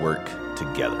all work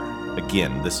together.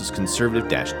 Again, this is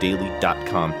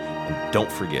conservative-daily.com, and don't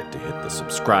forget to hit the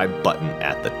subscribe button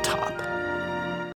at the top.